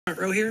Front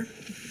row here.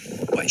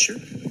 White shirt.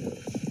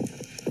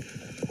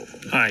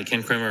 Hi,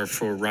 Ken Kramer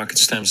for Rocket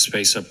STEM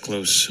Space Up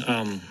Close.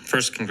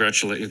 First,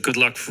 good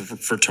luck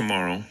for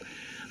tomorrow.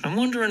 I'm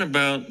wondering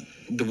about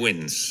the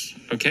winds,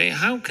 okay?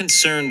 How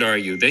concerned are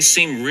you? They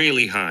seem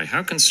really high.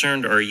 How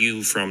concerned are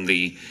you from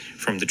the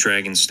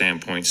Dragon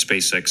standpoint,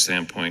 SpaceX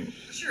standpoint?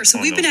 Sure. So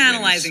we've been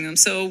analyzing them.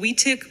 So we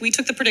took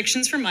the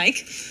predictions from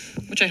Mike,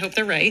 which I hope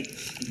they're right.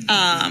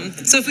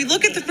 So if we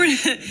look at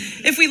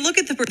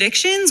the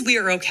predictions, we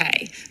are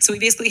okay. So we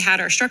basically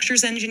had our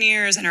structures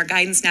engineers and our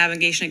guidance,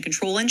 navigation, and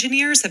control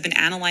engineers have been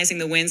analyzing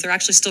the winds. They're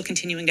actually still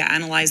continuing to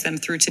analyze them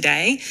through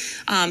today.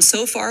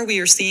 So far, we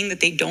are seeing that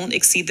they don't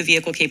exceed the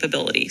vehicle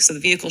capability. So the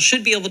vehicle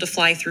should be able to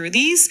fly through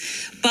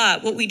these.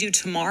 But what we do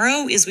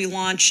tomorrow is we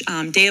launch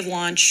day of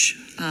launch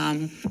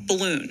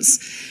balloons.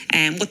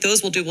 And what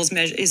those will do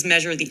is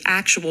measure the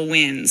actual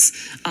winds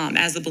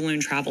as the balloon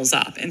travels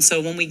up. And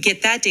so when we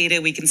get that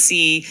data, we can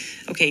see,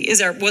 okay,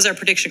 was our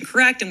prediction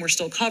correct and we're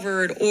still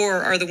covered,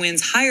 or are the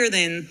winds higher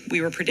than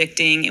we were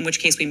predicting, in which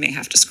case we may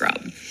have to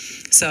scrub.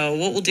 So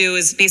what we'll do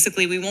is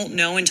basically we won't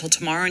know until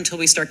tomorrow until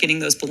we start getting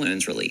those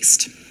balloons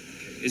released.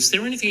 Is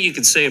there anything you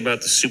can say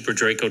about the Super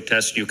Draco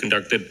test you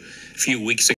conducted a few weeks ago?